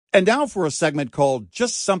And now for a segment called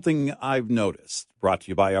Just Something I've Noticed, brought to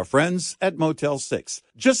you by our friends at Motel 6.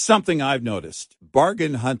 Just something I've noticed.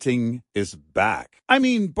 Bargain hunting is back. I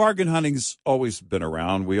mean, bargain hunting's always been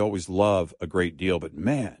around. We always love a great deal, but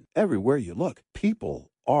man, everywhere you look,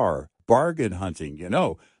 people are bargain hunting. You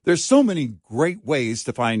know, there's so many great ways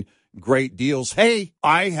to find great deals. Hey,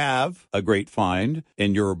 I have a great find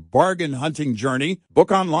in your bargain hunting journey.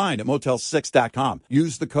 Book online at motel6.com.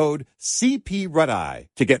 Use the code CPRedEye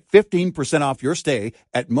to get 15% off your stay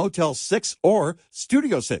at Motel 6 or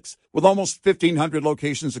Studio 6. With almost 1,500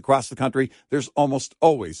 locations across the country, there's almost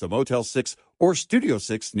always a Motel 6 or Studio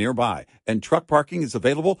 6 nearby, and truck parking is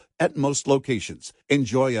available at most locations.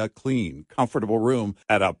 Enjoy a clean, comfortable room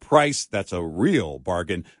at a price that's a real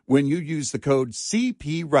bargain when you use the code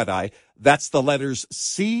CPRedEye. That's the letters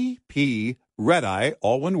CP Redeye,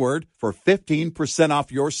 all one word, for 15%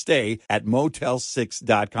 off your stay at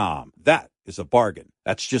motel6.com. That is a bargain.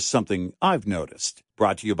 That's just something I've noticed.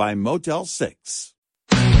 Brought to you by Motel 6.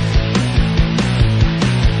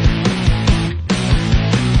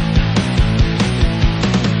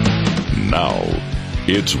 Now,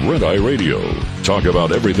 it's Red Eye Radio. Talk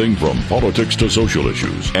about everything from politics to social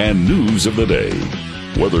issues and news of the day.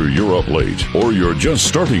 Whether you're up late or you're just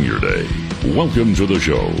starting your day, welcome to the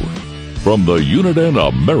show. From the Uniden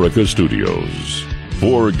America Studios.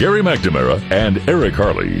 For Gary McNamara and Eric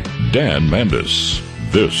Harley, Dan Mandis,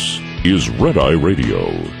 this is Red Eye Radio.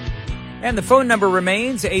 And the phone number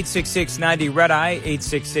remains 866-90-RED-EYE,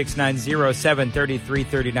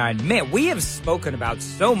 866-907-3339. Man, we have spoken about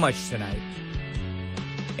so much tonight.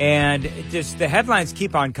 And just the headlines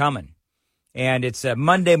keep on coming. And it's a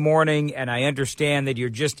Monday morning, and I understand that you're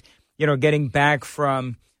just, getting back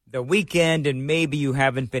from the weekend, and maybe you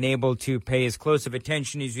haven't been able to pay as close of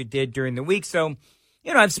attention as you did during the week. So,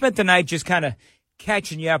 I've spent the night just kind of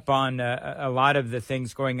catching you up on a lot of the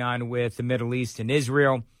things going on with the Middle East and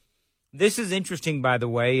Israel. This is interesting, by the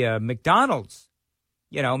way. McDonald's,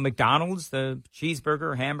 McDonald's, the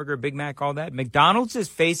cheeseburger, hamburger, Big Mac, all that. McDonald's is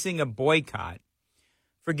facing a boycott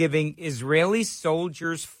for giving Israeli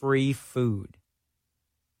soldiers free food.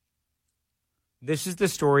 This is the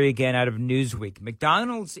story again out of Newsweek.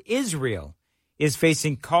 McDonald's Israel is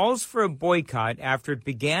facing calls for a boycott after it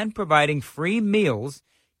began providing free meals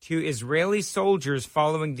to Israeli soldiers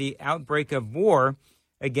following the outbreak of war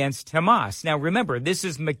against Hamas. Now, remember, this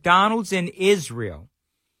is McDonald's in Israel.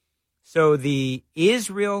 So the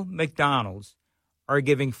Israel McDonald's are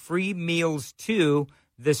giving free meals to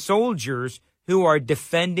the soldiers who are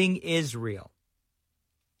defending Israel.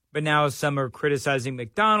 But now some are criticizing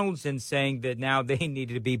McDonald's and saying that now they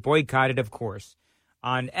needed to be boycotted, of course.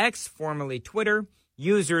 On X, formerly Twitter,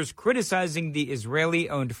 users criticizing the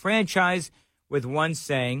Israeli-owned franchise, with one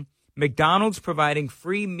saying, McDonald's providing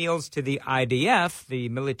free meals to the IDF, the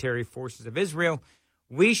military forces of Israel.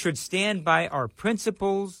 We should stand by our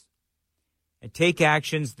principles and take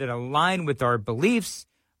actions that align with our beliefs.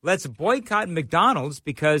 Let's boycott McDonald's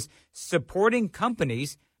because supporting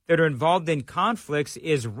companies that are involved in conflicts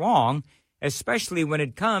is wrong, especially when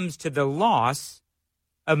it comes to the loss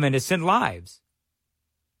of innocent lives.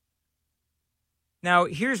 Now,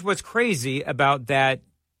 here's what's crazy about that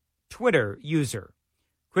Twitter user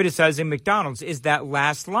criticizing McDonald's is that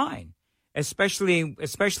last line,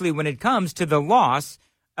 especially when it comes to the loss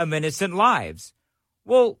of innocent lives.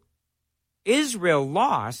 Well, Israel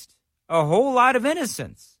lost a whole lot of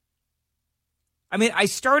innocents. I mean, I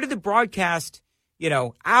started the broadcast,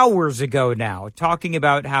 hours ago now, talking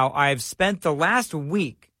about how I've spent the last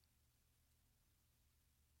week,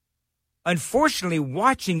 unfortunately,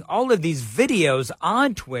 watching all of these videos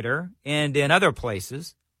on Twitter and in other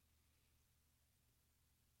places,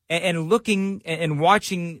 and looking and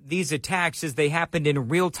watching these attacks as they happened in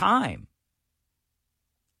real time.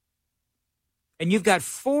 And you've got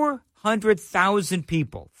 400,000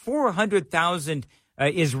 people, 400,000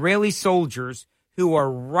 Israeli soldiers who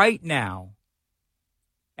are right now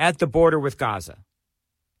at the border with Gaza,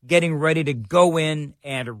 getting ready to go in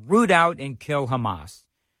and root out and kill Hamas.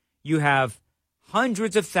 You have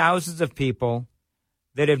hundreds of thousands of people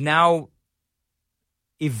that have now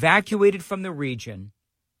evacuated from the region.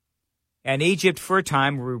 And Egypt, for a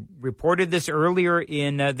time, reported this earlier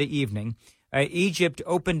in the evening. Egypt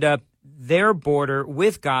opened up their border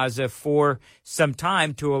with Gaza for some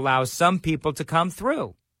time to allow some people to come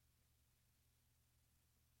through.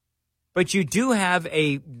 But you do have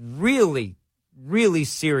a really, really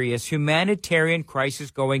serious humanitarian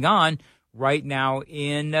crisis going on right now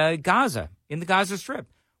in Gaza, in the Gaza Strip.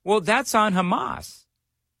 Well, that's on Hamas.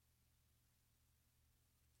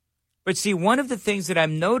 But see, one of the things that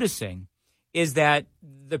I'm noticing is that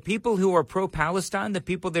the people who are pro-Palestine, the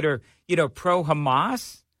people that are,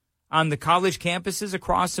 pro-Hamas on the college campuses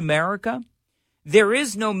across America, there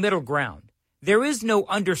is no middle ground. There is no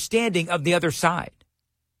understanding of the other side.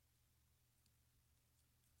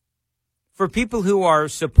 For people who are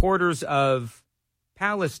supporters of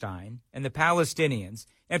Palestine and the Palestinians,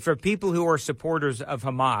 and for people who are supporters of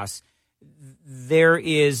Hamas, there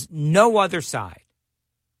is no other side.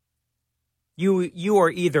 You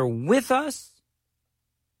are either with us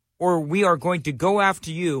or we are going to go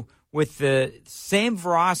after you with the same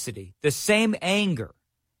ferocity, the same anger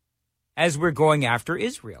as we're going after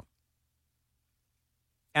Israel.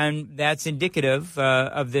 And that's indicative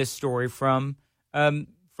of this story from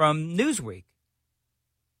Newsweek,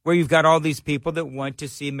 where you've got all these people that want to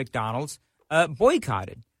see McDonald's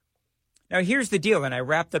boycotted. Now, here's the deal, and I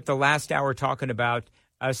wrapped up the last hour talking about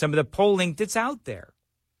some of the polling that's out there.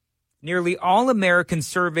 Nearly all Americans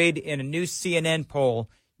surveyed in a new CNN poll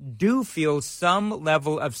do feel some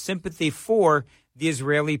level of sympathy for the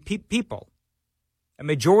Israeli people. A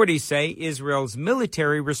majority say Israel's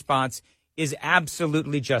military response is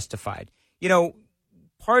absolutely justified.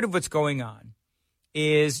 Part of what's going on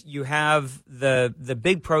is you have the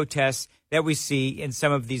big protests that we see in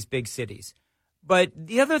some of these big cities. But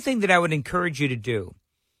the other thing that I would encourage you to do,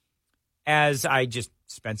 as I just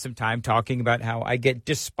spent some time talking about how I get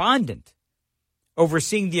despondent over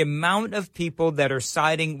seeing the amount of people that are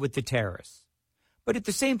siding with the terrorists. But at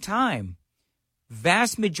the same time,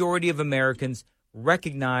 vast majority of Americans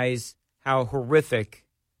recognize how horrific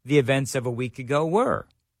the events of a week ago were.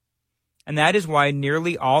 And that is why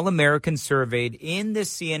nearly all Americans surveyed in the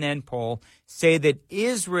CNN poll say that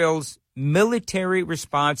Israel's military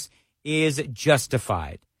response is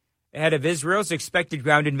justified. Ahead of Israel's expected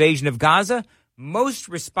ground invasion of Gaza, most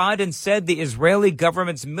respondents said the Israeli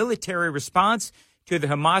government's military response to the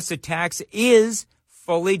Hamas attacks is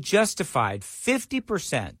fully justified.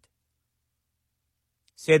 50%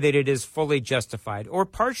 say that it is fully justified or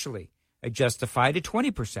partially justified at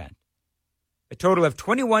 20%. A total of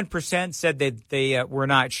 21% said that they were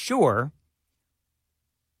not sure,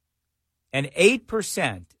 and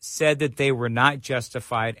 8% said that they were not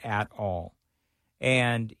justified at all.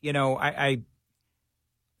 And,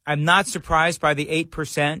 I'm not surprised by the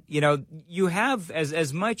 8%. You have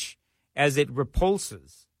as much as it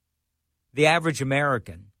repulses the average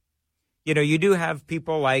American. You do have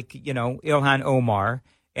people like, Ilhan Omar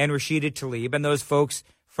and Rashida Tlaib and those folks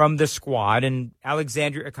from the Squad and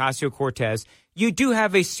Alexandria Ocasio-Cortez. You do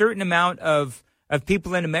have a certain amount of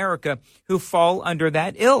people in America who fall under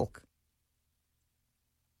that ilk.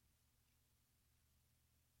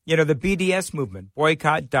 The BDS movement,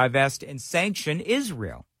 boycott, divest, and sanction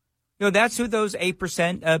Israel. That's who those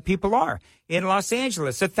 8% people are. In Los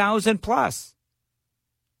Angeles, 1,000 plus.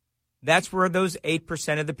 That's where those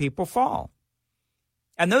 8% of the people fall.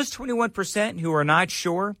 And those 21% who are not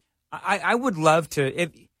sure, I would love to.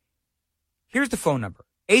 Here's the phone number,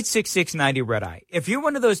 866-90-RED-I. If you're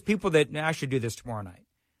one of those people that, I should do this tomorrow night.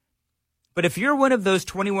 But if you're one of those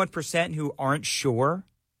 21% who aren't sure,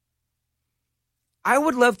 I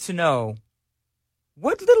would love to know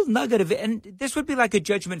what little nugget of it, and this would be like a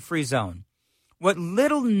judgment-free zone. What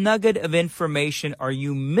little nugget of information are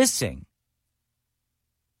you missing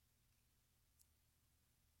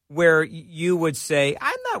where you would say,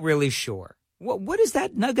 I'm not really sure? What is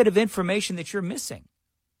that nugget of information that you're missing?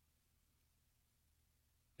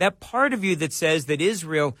 That part of you that says that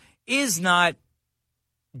Israel is not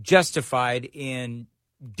justified in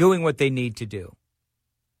doing what they need to do.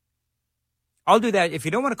 I'll do that. If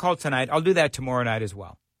you don't want to call tonight, I'll do that tomorrow night as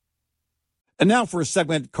well. And now for a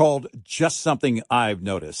segment called Just Something I've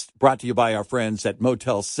Noticed, brought to you by our friends at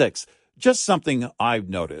Motel 6. Just something I've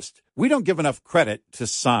noticed. We don't give enough credit to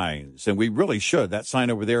signs, and we really should. That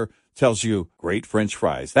sign over there tells you great French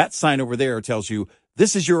fries. That sign over there tells you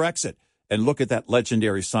this is your exit. And look at that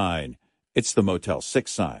legendary sign. It's the Motel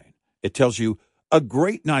 6 sign. It tells you a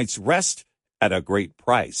great night's rest at a great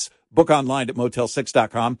price. Book online at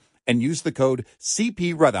motel6.com. and use the code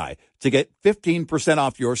CPRedEye to get 15%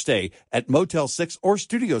 off your stay at Motel 6 or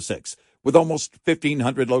Studio 6. With almost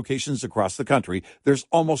 1,500 locations across the country, there's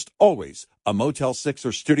almost always a Motel 6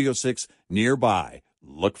 or Studio 6 nearby.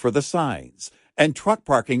 Look for the signs. And truck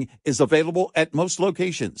parking is available at most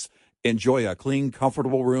locations. Enjoy a clean,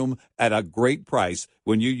 comfortable room at a great price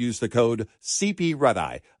when you use the code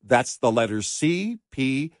CPRedEye. That's the letters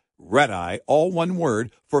CP Red-Eye, all one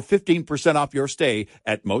word, for 15% off your stay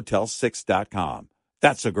at motel6.com.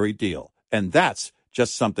 That's a great deal. And that's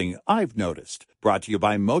just something I've noticed. Brought to you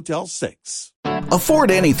by Motel 6.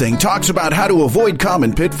 Afford Anything talks about how to avoid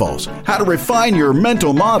common pitfalls, how to refine your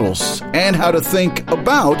mental models, and how to think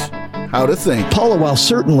about how to think. Paula, while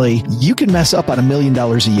certainly you can mess up on $1 million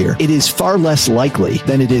a year, it is far less likely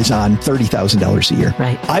than it is on $30,000 a year.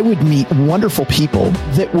 Right. I would meet wonderful people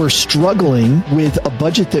that were struggling with a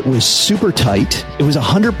budget that was super tight. It was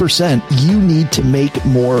 100%. You need to make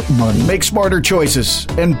more money. Make smarter choices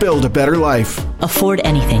and build a better life. Afford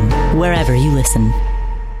Anything, wherever you listen.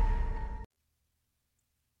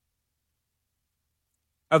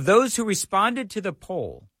 Of those who responded to the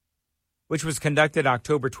poll, which was conducted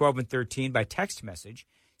October 12 and 13 by text message,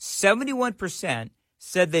 71%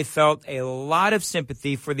 said they felt a lot of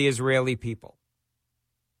sympathy for the Israeli people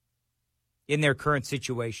in their current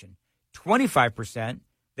situation. 25%,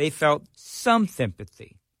 they felt some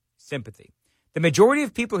sympathy. The majority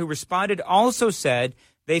of people who responded also said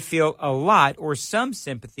they feel a lot or some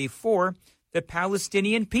sympathy for the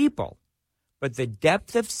Palestinian people. But the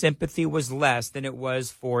depth of sympathy was less than it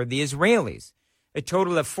was for the Israelis. A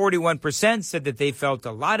total of 41% said that they felt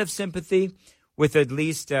a lot of sympathy, with at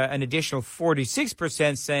least an additional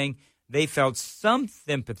 46% saying they felt some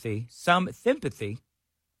sympathy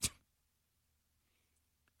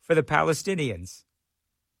for the Palestinians.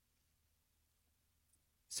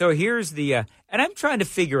 So here's the, and I'm trying to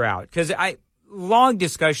figure out, because long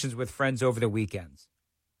discussions with friends over the weekends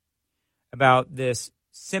about this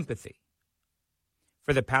sympathy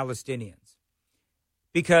for the Palestinians.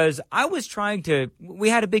 Because I was we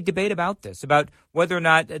had a big debate about this, about whether or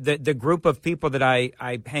not the group of people that I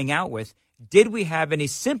hang out with, did we have any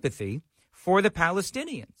sympathy for the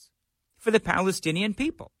Palestinians, for the Palestinian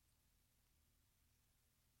people?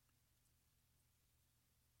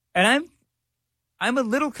 And I'm a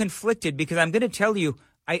little conflicted, because I'm going to tell you,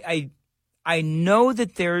 I know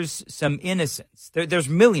that there's some innocence. There's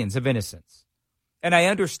millions of innocents, and I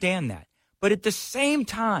understand that. But at the same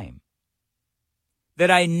time, that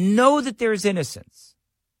I know that there's innocents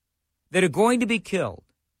that are going to be killed,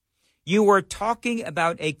 you are talking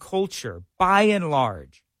about a culture, by and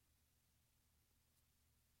large,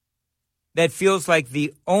 that feels like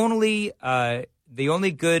the only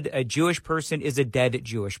good Jewish person is a dead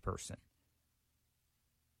Jewish person.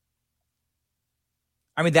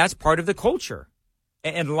 I mean, that's part of the culture.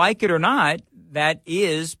 And like it or not, that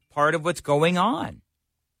is part of what's going on.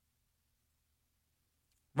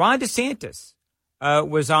 Ron DeSantis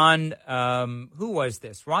was on, who was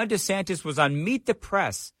this? Ron DeSantis was on Meet the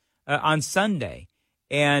Press on Sunday,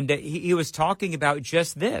 and he was talking about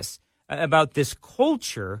just this, about this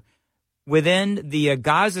culture within the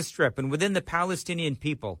Gaza Strip and within the Palestinian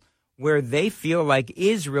people, where they feel like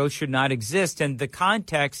Israel should not exist. And the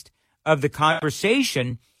context of the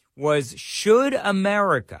conversation was, should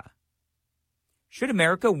America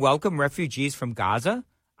welcome refugees from Gaza?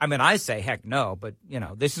 I mean, I say, heck no, but,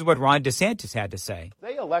 this is what Ron DeSantis had to say.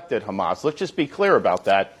 They elected Hamas. Let's just be clear about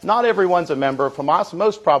that. Not everyone's a member of Hamas.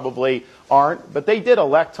 Most probably aren't, but they did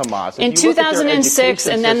elect Hamas. In 2006,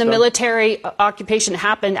 and then the military occupation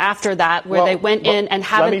happened after that, where they went in and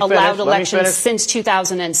haven't allowed elections since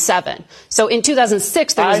 2007. So in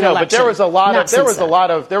 2006, there was an election. But there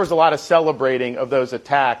was a lot of celebrating of those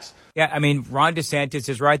attacks. Yeah, I mean, Ron DeSantis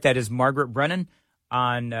is right. That is Margaret Brennan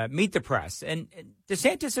on Meet the Press. And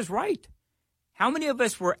DeSantis is right. How many of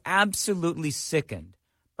us were absolutely sickened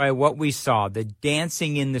by what we saw, the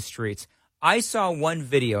dancing in the streets? I saw one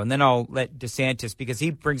video, and then I'll let DeSantis, because he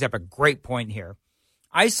brings up a great point here.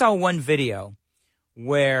 I saw one video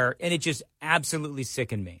and it just absolutely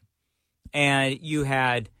sickened me. And you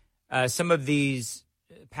had some of these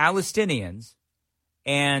Palestinians,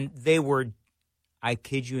 and they were, I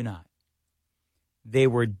kid you not, they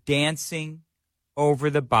were dancing over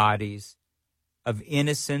the bodies of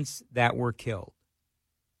innocents that were killed.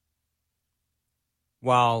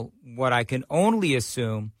 While what I can only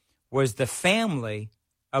assume was the family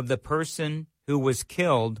of the person who was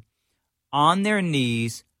killed on their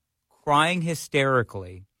knees, crying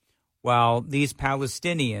hysterically, while these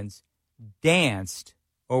Palestinians danced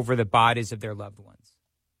over the bodies of their loved ones.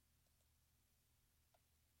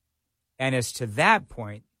 And it's to that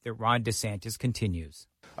point that Ron DeSantis continues.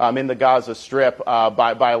 In the Gaza Strip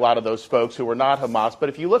by a lot of those folks who were not Hamas. But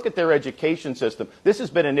if you look at their education system, this has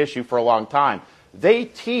been an issue for a long time. They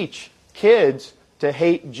teach kids to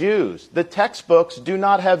hate Jews. The textbooks do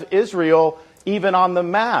not have Israel even on the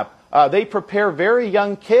map. They prepare very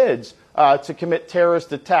young kids to commit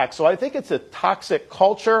terrorist attacks. So I think it's a toxic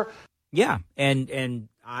culture. Yeah, and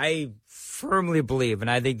I firmly believe, and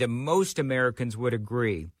I think that most Americans would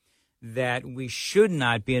agree, that we should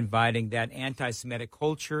not be inviting that anti-Semitic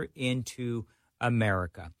culture into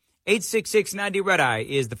America. 866-90-RED-EYE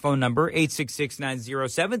is the phone number,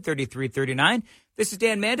 866-907-3339. This is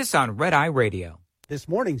Dan Mandis on Red Eye Radio. This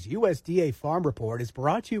morning's USDA Farm Report is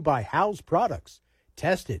brought to you by Howes Products.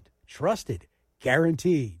 Tested, trusted,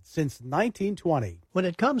 guaranteed since 1920. When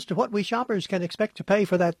it comes to what we shoppers can expect to pay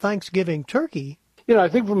for that Thanksgiving turkey, I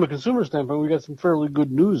think from a consumer standpoint, we got some fairly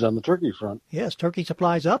good news on the turkey front. Yes, turkey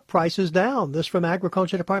supplies up, prices down. This from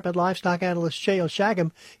Agriculture Department livestock analyst Shale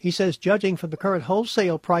Shagam. He says, judging from the current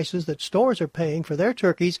wholesale prices that stores are paying for their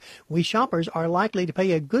turkeys, we shoppers are likely to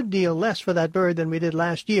pay a good deal less for that bird than we did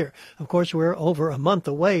last year. Of course, we're over a month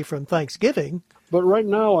away from Thanksgiving. But right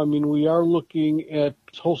now, we are looking at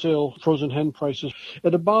wholesale frozen hen prices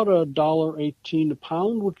at about $1.18 a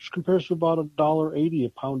pound, which compares to about $1.80 a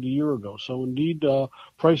pound a year ago. So indeed,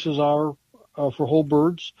 prices are for whole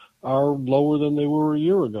birds are lower than they were a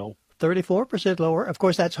year ago. 34% lower. Of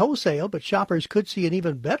course, that's wholesale, but shoppers could see an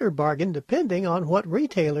even better bargain depending on what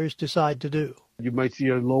retailers decide to do. You might see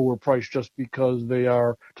a lower price just because they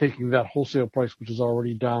are taking that wholesale price, which is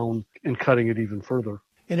already down, and cutting it even further.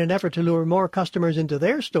 In an effort to lure more customers into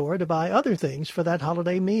their store to buy other things for that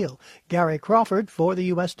holiday meal. Gary Crawford for the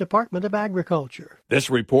U.S. Department of Agriculture. This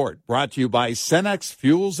report brought to you by Cenex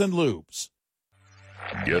Fuels and Lubes.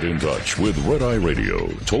 Get in touch with Red Eye Radio,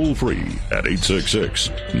 toll free at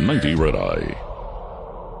 866-90-RED-EYE.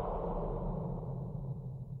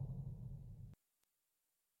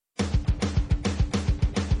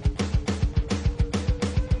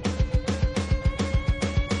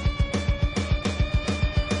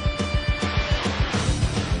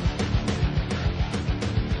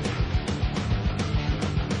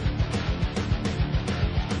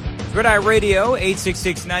 Red Eye Radio,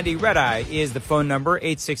 866-90-RED-EYE is the phone number,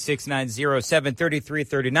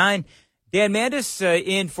 866-907-3339. Dan Mandis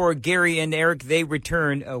in for Gary and Eric. They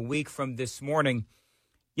return a week from this morning.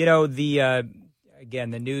 The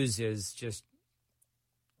news is just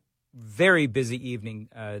very busy evening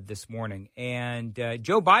this morning. And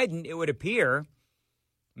Joe Biden, it would appear,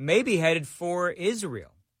 may be headed for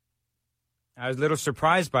Israel. I was a little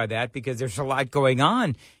surprised by that because there's a lot going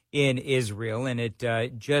on in Israel, and it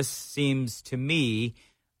just seems to me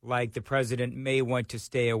like the president may want to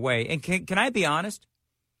stay away. And can I be honest?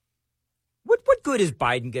 What good is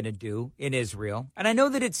Biden going to do in Israel? And I know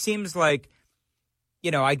that it seems like,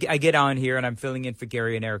 I get on here and I'm filling in for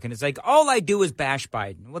Gary and Eric, and it's like all I do is bash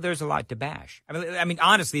Biden. Well, there's a lot to bash. I mean,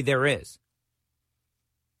 honestly, there is.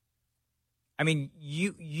 I mean,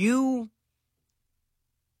 you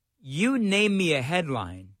name me a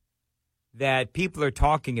headline that people are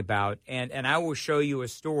talking about, and I will show you a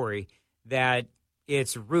story that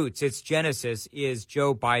its roots, its genesis is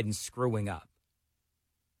Joe Biden screwing up.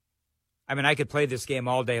 I mean, I could play this game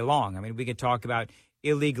all day long. I mean, we could talk about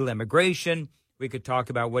illegal immigration. We could talk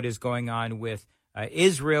about what is going on with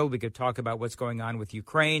Israel. We could talk about what's going on with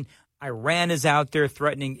Ukraine. Iran is out there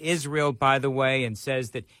threatening Israel, by the way, and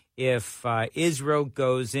says that if Israel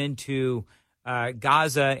goes into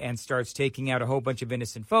Gaza and starts taking out a whole bunch of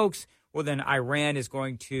innocent folks, well, then Iran is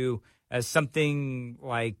going to something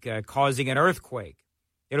like causing an earthquake.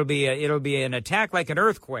 It'll be an attack like an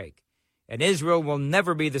earthquake, and Israel will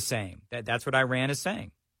never be the same. That's what Iran is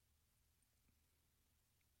saying.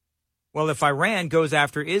 Well, if Iran goes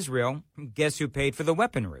after Israel, guess who paid for the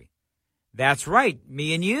weaponry? That's right,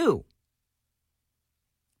 me and you.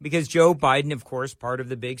 Because Joe Biden, of course, part of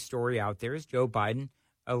the big story out there is Joe Biden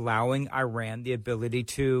allowing Iran the ability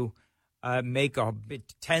to make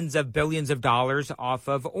tens of billions of dollars off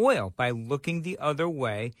of oil by looking the other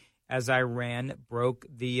way as Iran broke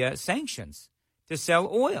the sanctions to sell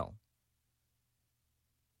oil.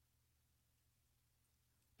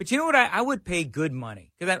 But you know what? I would pay good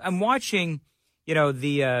money because I'm watching, the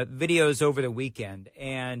videos over the weekend,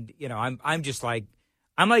 and I'm just like.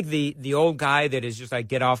 I'm like the old guy that is just like,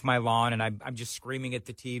 get off my lawn, and I'm just screaming at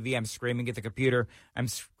the TV. I'm screaming at the computer. I'm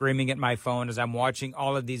screaming at my phone as I'm watching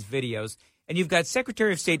all of these videos. And you've got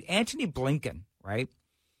Secretary of State Antony Blinken, right?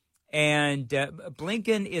 And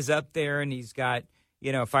Blinken is up there, and he's got,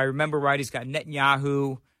 if I remember right, he's got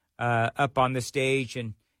Netanyahu up on the stage.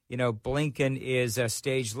 And, Blinken is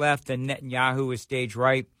stage left, and Netanyahu is stage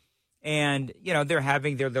right. And, they're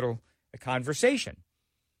having their little conversation.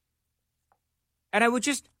 And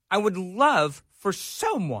I would love for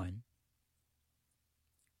someone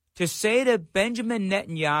to say to Benjamin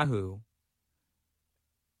Netanyahu,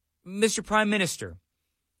 Mr. Prime Minister,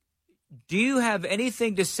 do you have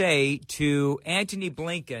anything to say to Antony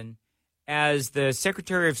Blinken as the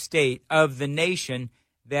Secretary of State of the nation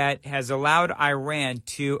that has allowed Iran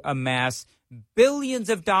to amass billions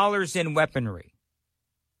of dollars in weaponry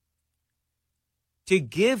to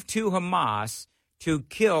give to Hamas to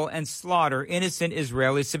kill and slaughter innocent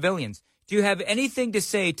Israeli civilians. Do you have anything to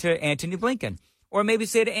say to Antony Blinken? Or maybe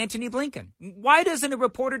say to Antony Blinken, why doesn't a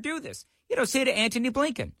reporter do this? Say to Antony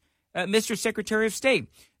Blinken, Mr. Secretary of State,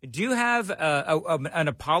 do you have an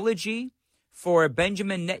apology for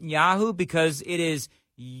Benjamin Netanyahu? Because it is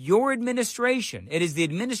your administration. It is the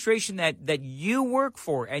administration that you work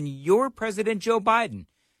for and your President Joe Biden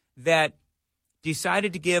that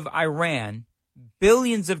decided to give Iran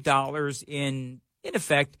billions of dollars in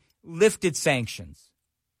effect, lifted sanctions.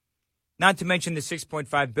 Not to mention the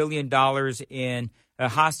 $6.5 billion in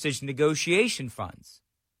hostage negotiation funds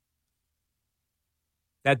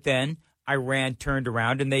that then Iran turned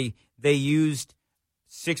around and they used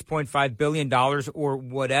 $6.5 billion or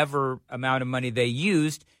whatever amount of money they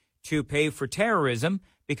used to pay for terrorism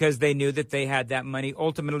because they knew that they had that money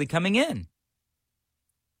ultimately coming in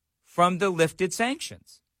from the lifted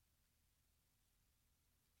sanctions.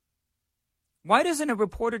 Why doesn't a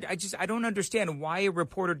reporter, I don't understand why a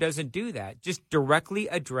reporter doesn't do that. Just directly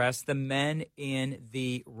address the men in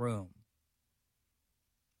the room.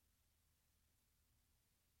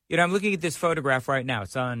 I'm looking at this photograph right now.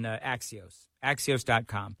 It's on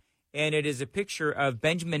Axios.com. And it is a picture of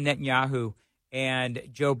Benjamin Netanyahu and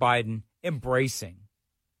Joe Biden embracing.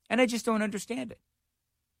 And I just don't understand it.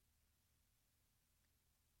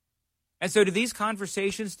 And so do these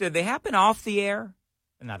conversations, do they happen off the air?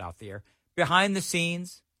 Not off the air. Behind the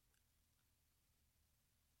scenes?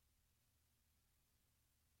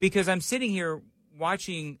 Because I'm sitting here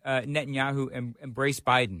watching Netanyahu embrace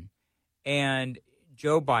Biden, and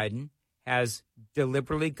Joe Biden has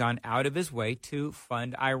deliberately gone out of his way to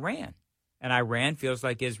fund Iran, and Iran feels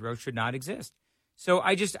like Israel should not exist. So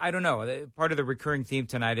I don't know. Part of the recurring theme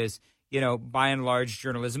tonight is, by and large,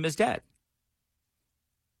 journalism is dead.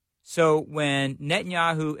 So when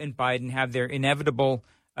Netanyahu and Biden have their inevitable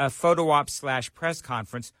photo op / press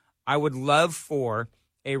conference, I would love for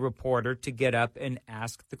a reporter to get up and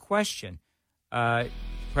ask the question.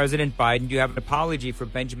 President Biden, do you have an apology for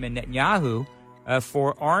Benjamin Netanyahu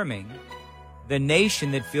for arming the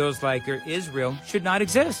nation that feels like Israel should not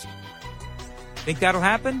exist? Think that'll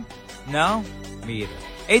happen? No? Me either.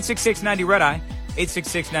 866-90-RED-EYE,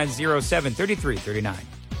 866-907-3339.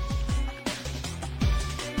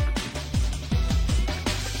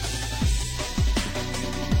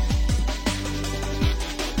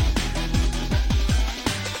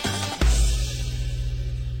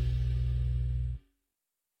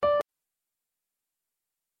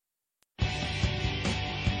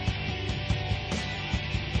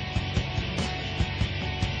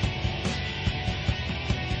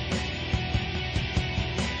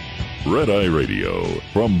 Red Eye Radio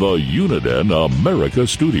from the Uniden America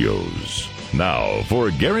Studios. Now,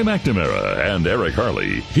 for Gary McNamara and Eric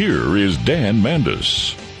Harley, here is Dan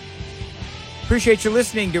Mandis. Appreciate you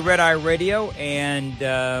listening to Red Eye Radio, and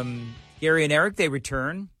Gary and Eric, they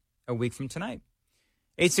return a week from tonight.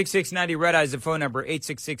 866-90-RED-EYE is the phone number,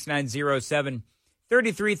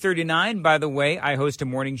 866-907-3339. By the way, I host a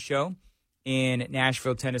morning show in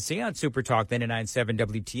Nashville, Tennessee on Super Talk 99.7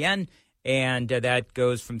 WTN. And that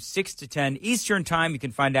goes from 6 to 10 Eastern Time. You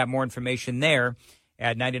can find out more information there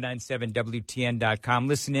at 997WTN.com.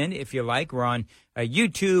 Listen in if you like. We're on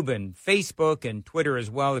YouTube and Facebook and Twitter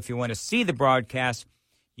as well. If you want to see the broadcast,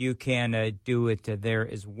 you can do it there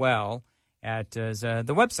as well at the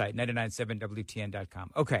website,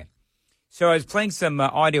 997WTN.com. Okay. So I was playing some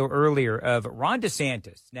audio earlier of Ron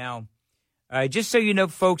DeSantis. Now, just so you know,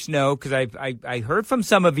 folks know, because I heard from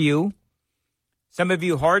some of you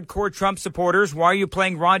hardcore Trump supporters, why are you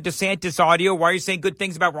playing Ron DeSantis audio? Why are you saying good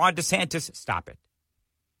things about Ron DeSantis? Stop it.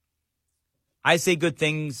 I say good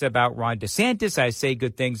things about Ron DeSantis. I say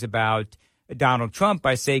good things about Donald Trump.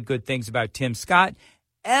 I say good things about Tim Scott.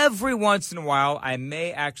 Every once in a while, I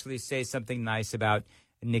may actually say something nice about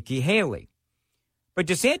Nikki Haley. But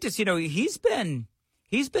DeSantis, he's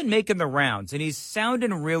been making the rounds, and he's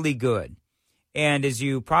sounding really good. And as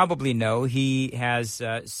you probably know, he has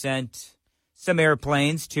sent some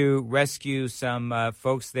airplanes to rescue some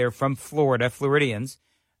folks there from Florida, Floridians.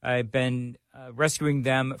 I've been rescuing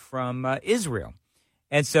them from Israel.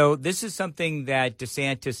 And so this is something that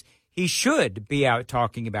DeSantis, he should be out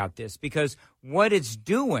talking about this, because what it's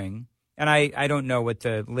doing, and I don't know what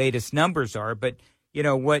the latest numbers are, but,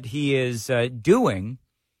 what he is doing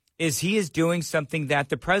is he is doing something that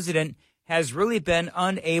the president has really been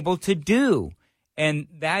unable to do, and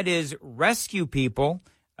that is rescue people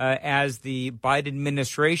as the Biden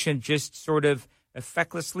administration just sort of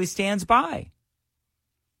fecklessly stands by.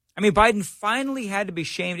 I mean, Biden finally had to be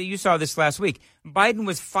shamed. You saw this last week. Biden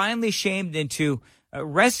was finally shamed into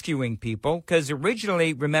rescuing people, because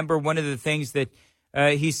originally, remember, one of the things that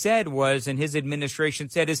he said was, and his administration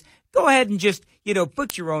said, is go ahead and just,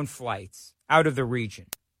 book your own flights out of the region.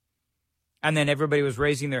 And then everybody was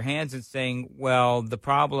raising their hands and saying, well, the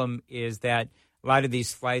problem is that a lot of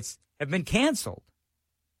these flights have been canceled.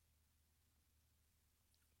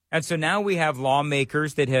 And so now we have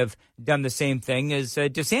lawmakers that have done the same thing as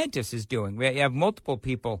DeSantis is doing. We have multiple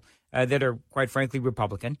people that are, quite frankly,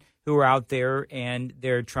 Republican, who are out there and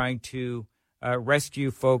they're trying to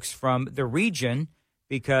rescue folks from the region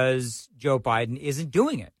because Joe Biden isn't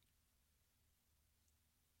doing it.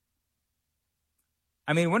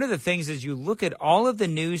 I mean, one of the things is you look at all of the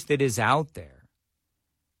news that is out there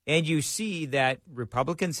and you see that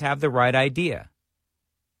Republicans have the right idea.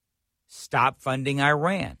 Stop funding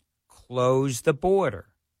Iran. Close the border.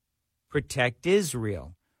 Protect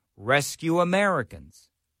Israel. Rescue Americans.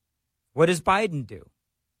 What does Biden do?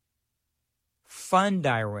 Fund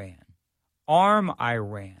Iran. Arm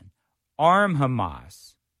Iran. Arm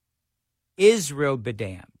Hamas. Israel be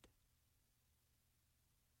damned.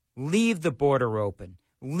 Leave the border open.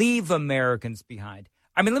 Leave Americans behind.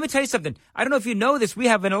 I mean, let me tell you something. I don't know if you know this. We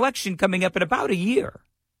have an election coming up in about a year.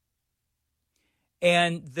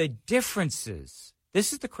 And the differences,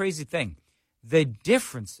 this is the crazy thing, the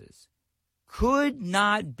differences could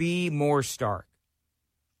not be more stark.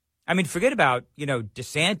 I mean, forget about,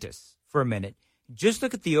 DeSantis for a minute. Just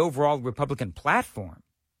look at the overall Republican platform.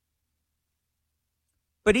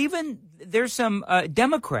 But even there's some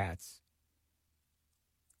Democrats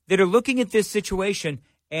that are looking at this situation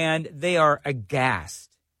and they are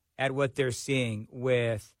aghast at what they're seeing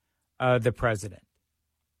with the president.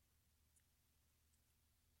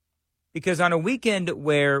 Because on a weekend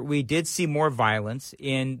where we did see more violence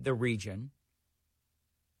in the region,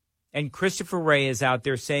 and Christopher Wray is out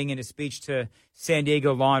there saying in a speech to San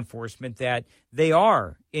Diego law enforcement that they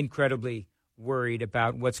are incredibly worried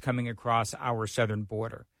about what's coming across our southern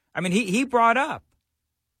border. I mean, he brought up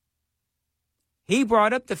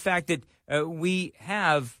the fact that we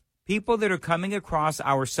have people that are coming across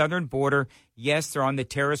our southern border. Yes, they're on the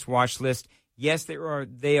terrorist watch list. Yes,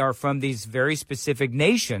 they are from these very specific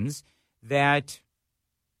nations that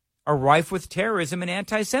are rife with terrorism and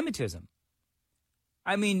anti-Semitism.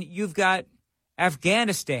 I mean, you've got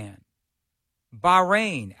Afghanistan,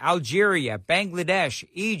 Bahrain, Algeria, Bangladesh,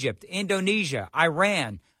 Egypt, Indonesia,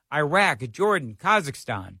 Iran, Iraq, Jordan,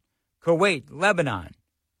 Kazakhstan, Kuwait, Lebanon,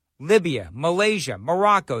 Libya, Malaysia,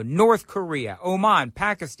 Morocco, North Korea, Oman,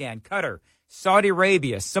 Pakistan, Qatar, Saudi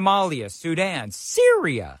Arabia, Somalia, Sudan,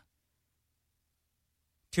 Syria,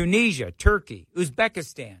 Tunisia, Turkey,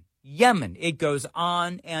 Uzbekistan, Yemen. It goes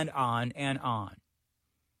on and on and on.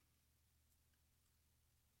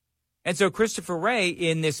 And so Christopher Wray,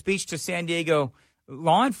 in this speech to San Diego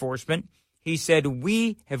law enforcement, he said,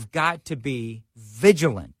 we have got to be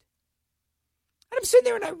vigilant. And I'm sitting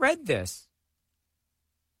there and I read this.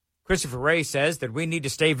 Christopher Wray says that we need to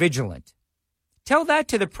stay vigilant. Tell that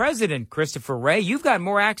to the president, Christopher Wray. You've got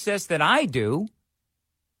more access than I do.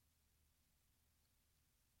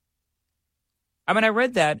 I mean, I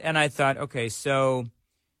read that and I thought, okay, so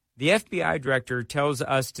the FBI director tells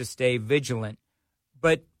us to stay vigilant,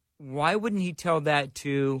 but why wouldn't he tell that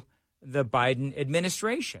to the Biden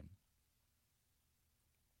administration?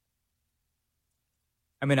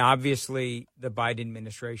 I mean, obviously, the Biden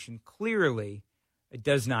administration clearly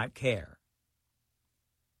does not care.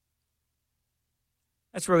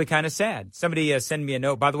 That's really kind of sad. Somebody send me a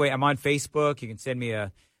note. By the way, I'm on Facebook. You can send me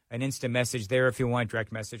an instant message there if you want,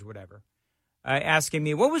 direct message, whatever. Asking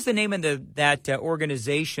me, what was the name of that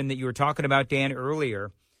organization that you were talking about, Dan,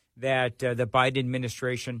 earlier, that the Biden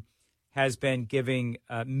administration has been giving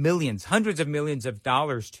millions, hundreds of millions of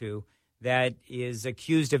dollars to, that is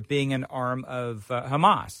accused of being an arm of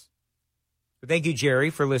Hamas? So thank you, Jerry,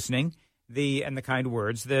 for listening and the kind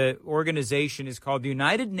words. The organization is called the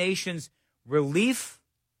United Nations Relief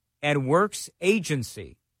and Works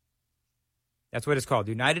Agency. That's what it's called,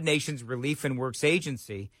 the United Nations Relief and Works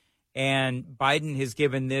Agency. And Biden has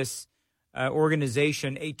given this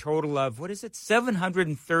organization a total of,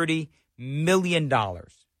 $730 million.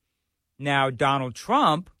 Now, Donald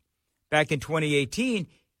Trump, back in 2018,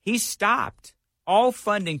 he stopped all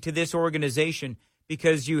funding to this organization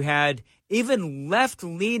because you had even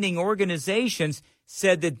left-leaning organizations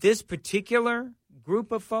said that this particular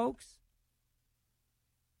group of folks,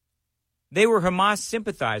 they were Hamas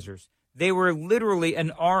sympathizers. They were literally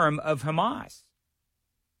an arm of Hamas.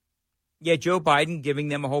 Yet Joe Biden giving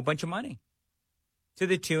them a whole bunch of money to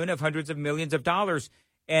the tune of hundreds of millions of dollars.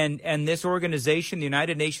 And this organization, the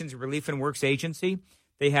United Nations Relief and Works Agency,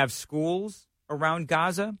 they have schools around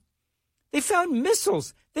Gaza. They found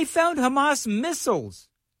missiles. They found Hamas missiles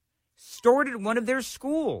stored at one of their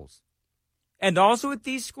schools. And also at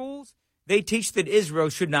these schools, they teach that Israel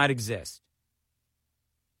should not exist.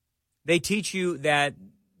 They teach you that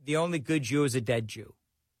the only good Jew is a dead Jew.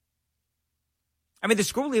 I mean, the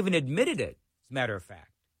school even admitted it, as a matter of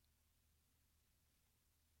fact.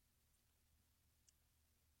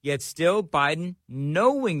 Yet still, Biden,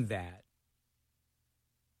 knowing that,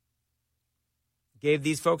 gave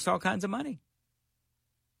these folks all kinds of money.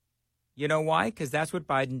 You know why? Because that's what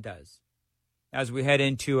Biden does. As we head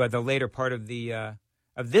into the later part of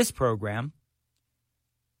this program,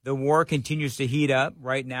 the war continues to heat up.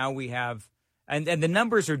 Right now we have, and the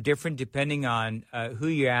numbers are different depending on who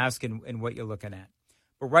you ask and what you're looking at.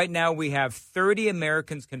 But right now we have 30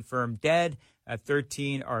 Americans confirmed dead.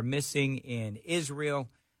 13 are missing in Israel.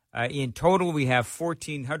 In total, we have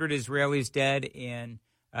 1,400 Israelis dead in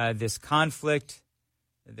this conflict.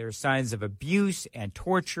 There are signs of abuse and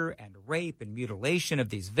torture and rape and mutilation of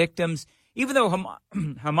these victims, even though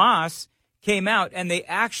Hamas came out and they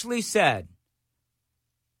actually said,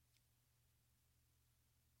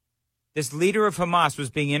 this leader of Hamas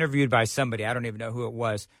was being interviewed by somebody. I don't even know who it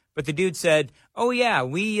was. But the dude said, oh, yeah,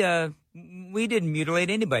 we didn't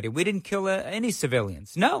mutilate anybody. We didn't kill any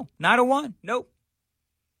civilians. No, not a one. Nope.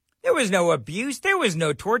 There was no abuse. There was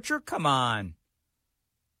no torture. Come on.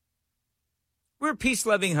 We're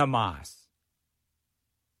peace-loving Hamas.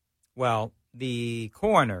 Well, the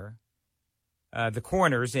coroners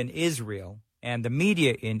in Israel and the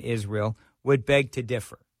media in Israel would beg to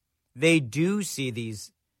differ. They do see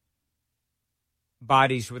these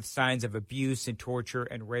bodies with signs of abuse and torture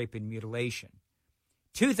and rape and mutilation.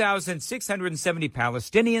 2,670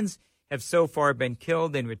 Palestinians have so far been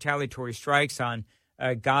killed in retaliatory strikes on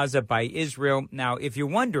Gaza by Israel. Now, if you're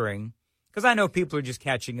wondering, because I know people are just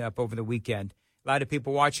catching up over the weekend, a lot of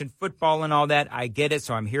people watching football and all that, I get it,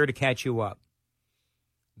 so I'm here to catch you up.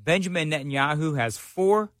 Benjamin Netanyahu has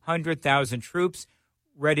 400,000 troops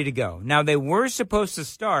ready to go. Now, they were supposed to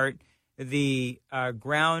start the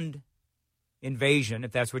ground invasion,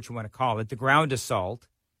 if that's what you want to call it, the ground assault,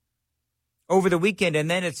 over the weekend, and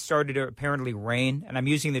then it started to apparently rain. And I'm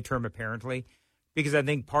using the term apparently because I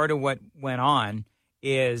think part of what went on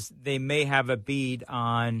is they may have a bead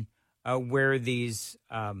on where these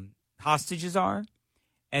hostages are.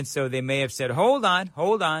 And so they may have said, hold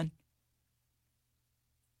on.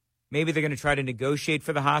 Maybe they're going to try to negotiate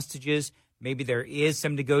for the hostages. Maybe there is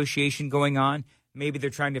some negotiation going on. Maybe they're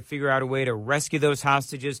trying to figure out a way to rescue those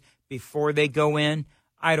hostages before they go in.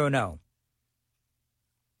 I don't know.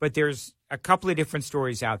 But there's a couple of different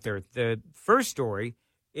stories out there. The first story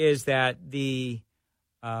is that the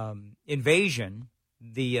invasion,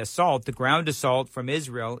 the assault, the ground assault from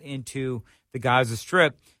Israel into the Gaza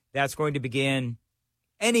Strip, that's going to begin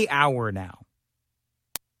any hour now,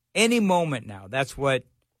 any moment now. That's what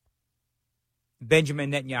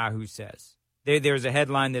Benjamin Netanyahu says. There's a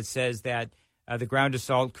headline that says that the ground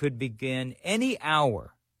assault could begin any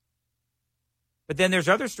hour. But then there's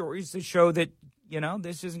other stories that show that,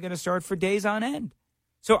 this isn't going to start for days on end.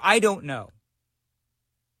 So I don't know.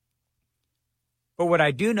 But what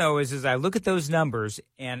I do know is I look at those numbers,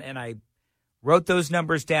 and I wrote those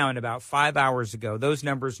numbers down about 5 hours ago. Those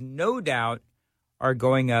numbers, no doubt, are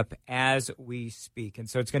going up as we speak. And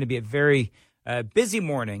so it's going to be a very busy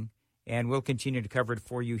morning. And we'll continue to cover it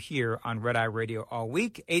for you here on Red Eye Radio all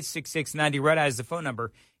week. 866-90-RED-EYE is the phone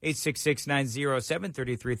number,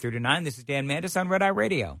 866-907-3339. This is Dan Mandis on Red Eye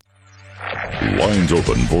Radio. Lines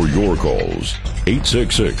open for your calls.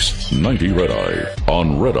 866-90-RED-EYE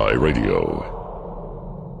on Red Eye Radio.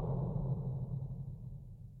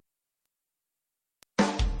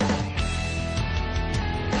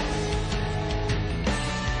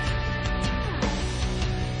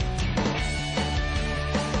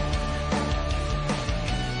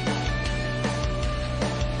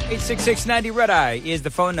 .90-RED-EYE is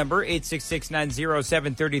the phone number,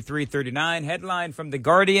 866-907-3339. Headline from The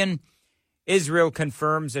Guardian, Israel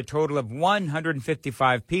confirms a total of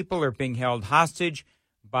 155 people are being held hostage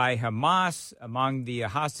by Hamas. Among the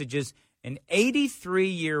hostages, an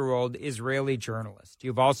 83-year-old Israeli journalist.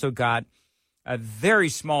 You've also got very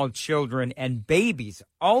small children and babies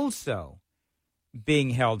also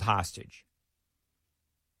being held hostage.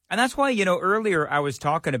 And that's why, earlier I was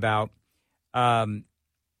talking about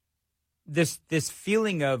this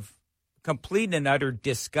feeling of complete and utter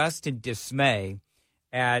disgust and dismay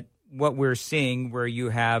at what we're seeing, where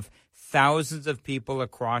you have thousands of people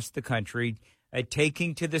across the country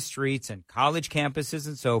taking to the streets and college campuses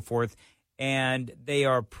and so forth, and they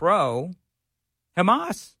are pro-Hamas.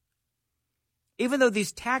 Even though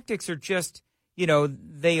these tactics are just,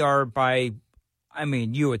 they are by I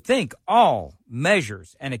mean, you would think all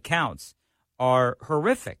measures and accounts are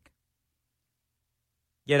horrific.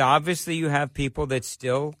 Yet obviously you have people that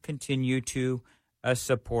still continue to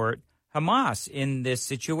support Hamas in this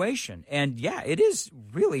situation. And yeah, it is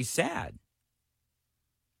really sad.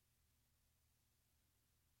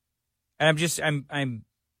 And I'm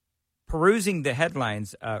perusing the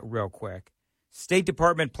headlines real quick. State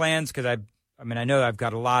Department plans, because I know I've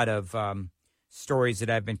got a lot of stories that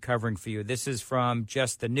I've been covering for you. This is from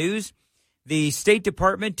Just the News. The State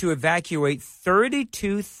Department to evacuate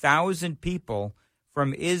 32,000 people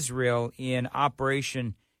from Israel in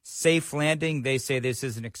Operation Safe Landing. They say this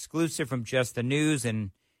is an exclusive from Just the News,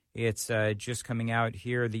 and it's just coming out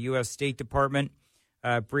here. The U.S. State Department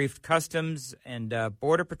briefed Customs and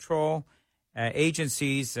Border Patrol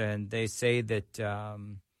agencies, and they say that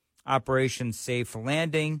Operation Safe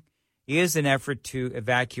Landing is an effort to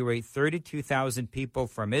evacuate 32,000 people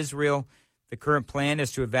from Israel. The current plan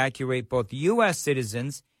is to evacuate both U.S.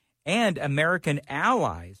 citizens and American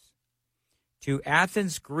allies to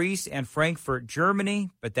Athens, Greece, and Frankfurt, Germany,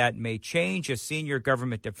 but that may change. A senior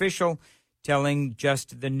government official telling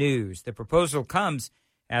Just the News. The proposal comes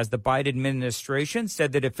as the Biden administration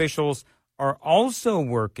said that officials are also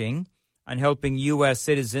working on helping U.S.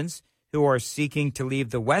 citizens who are seeking to leave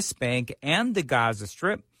the West Bank and the Gaza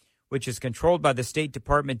Strip, which is controlled by the State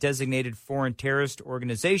Department-designated foreign terrorist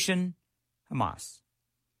organization, Hamas.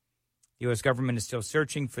 The U.S. government is still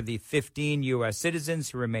searching for the 15 U.S.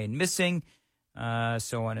 citizens who remain missing,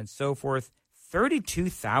 so on and so forth.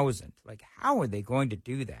 32,000. Like, how are they going to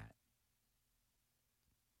do that?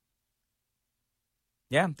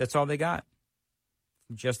 Yeah, that's all they got.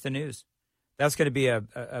 Just the News. That's going to be a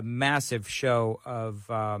massive show of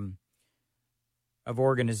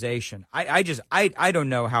organization. I don't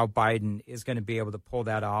know how Biden is going to be able to pull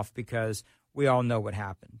that off, because we all know what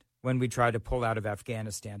happened when we tried to pull out of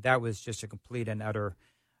Afghanistan. That was just a complete and utter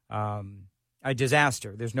a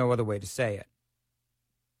disaster. There's no other way to say it.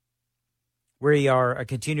 We are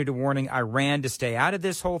continuing to warning Iran to stay out of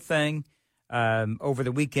this whole thing. Over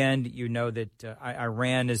the weekend, you know that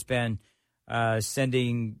Iran has been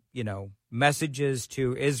sending, messages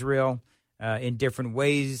to Israel in different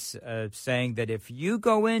ways, saying that if you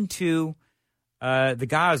go into the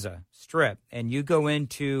Gaza Strip and you go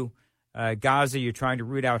into Gaza, you're trying to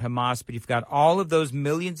root out Hamas, but you've got all of those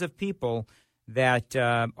millions of people that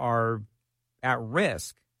are at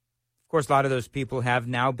risk. Of course, a lot of those people have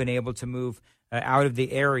now been able to move out of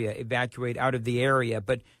the area, evacuate out of the area,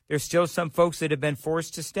 but there's still some folks that have been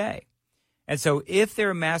forced to stay. And so if there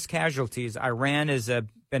are mass casualties, Iran has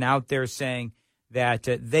been out there saying that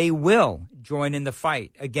they will join in the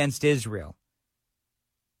fight against Israel.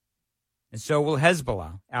 And so will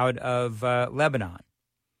Hezbollah out of Lebanon.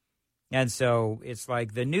 And so it's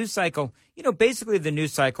like the news cycle, basically the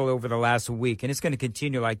news cycle over the last week, and it's going to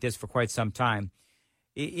continue like this for quite some time.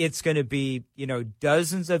 It's going to be,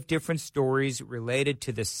 dozens of different stories related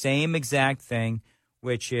to the same exact thing,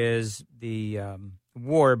 which is the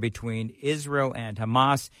war between Israel and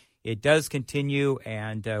Hamas. It does continue,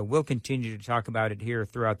 and we'll continue to talk about it here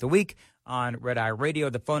throughout the week on Red Eye Radio.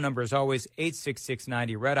 The phone number is always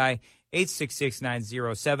 866-90-RED-EYE,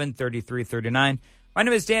 866-907-3339. My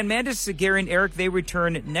name is Dan Mandis. Gary and Eric, they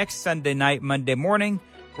return next Sunday night, Monday morning,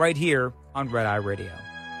 right here on Red Eye Radio.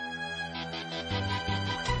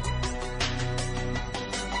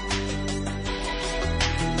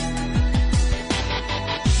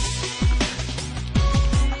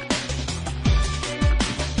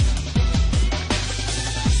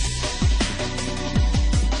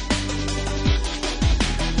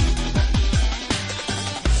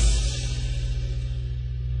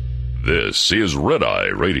 This is Red Eye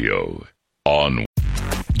Radio on.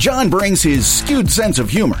 John brings his skewed sense of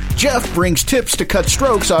humor. Jeff brings tips to cut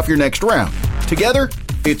strokes off your next round. Together,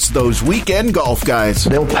 it's those weekend golf guys.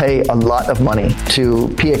 They'll pay a lot of money to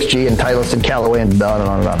PXG and Titleist and Callaway and on and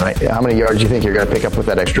on and on, right? How many yards do you think you're going to pick up with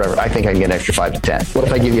that extra driver? I think I can get an extra 5 to 10. What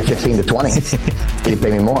if I give you 15 to 20? You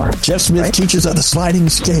pay me more. Jeff Smith teaches on the sliding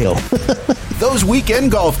scale. Those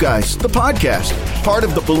Weekend Golf Guys, the podcast, part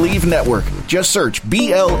of the Believe Network. Just search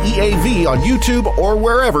BLEAV on YouTube or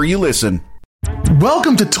wherever you listen.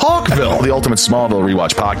 Welcome to Talkville, the ultimate Smallville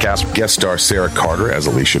rewatch podcast. Guest star Sarah Carter as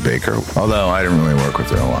Alicia Baker, although I didn't really work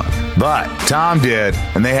with her a lot. But Tom did,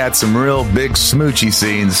 and they had some real big smoochy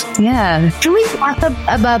scenes. Yeah. Can we talk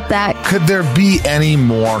about that? Could there be any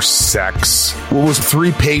more sex? What was a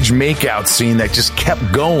 3-page makeout scene that just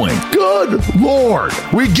kept going? Good Lord.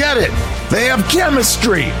 We get it. They have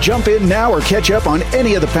chemistry. Jump in now or catch up on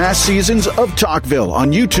any of the past seasons of Talkville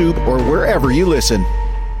on YouTube or wherever you listen.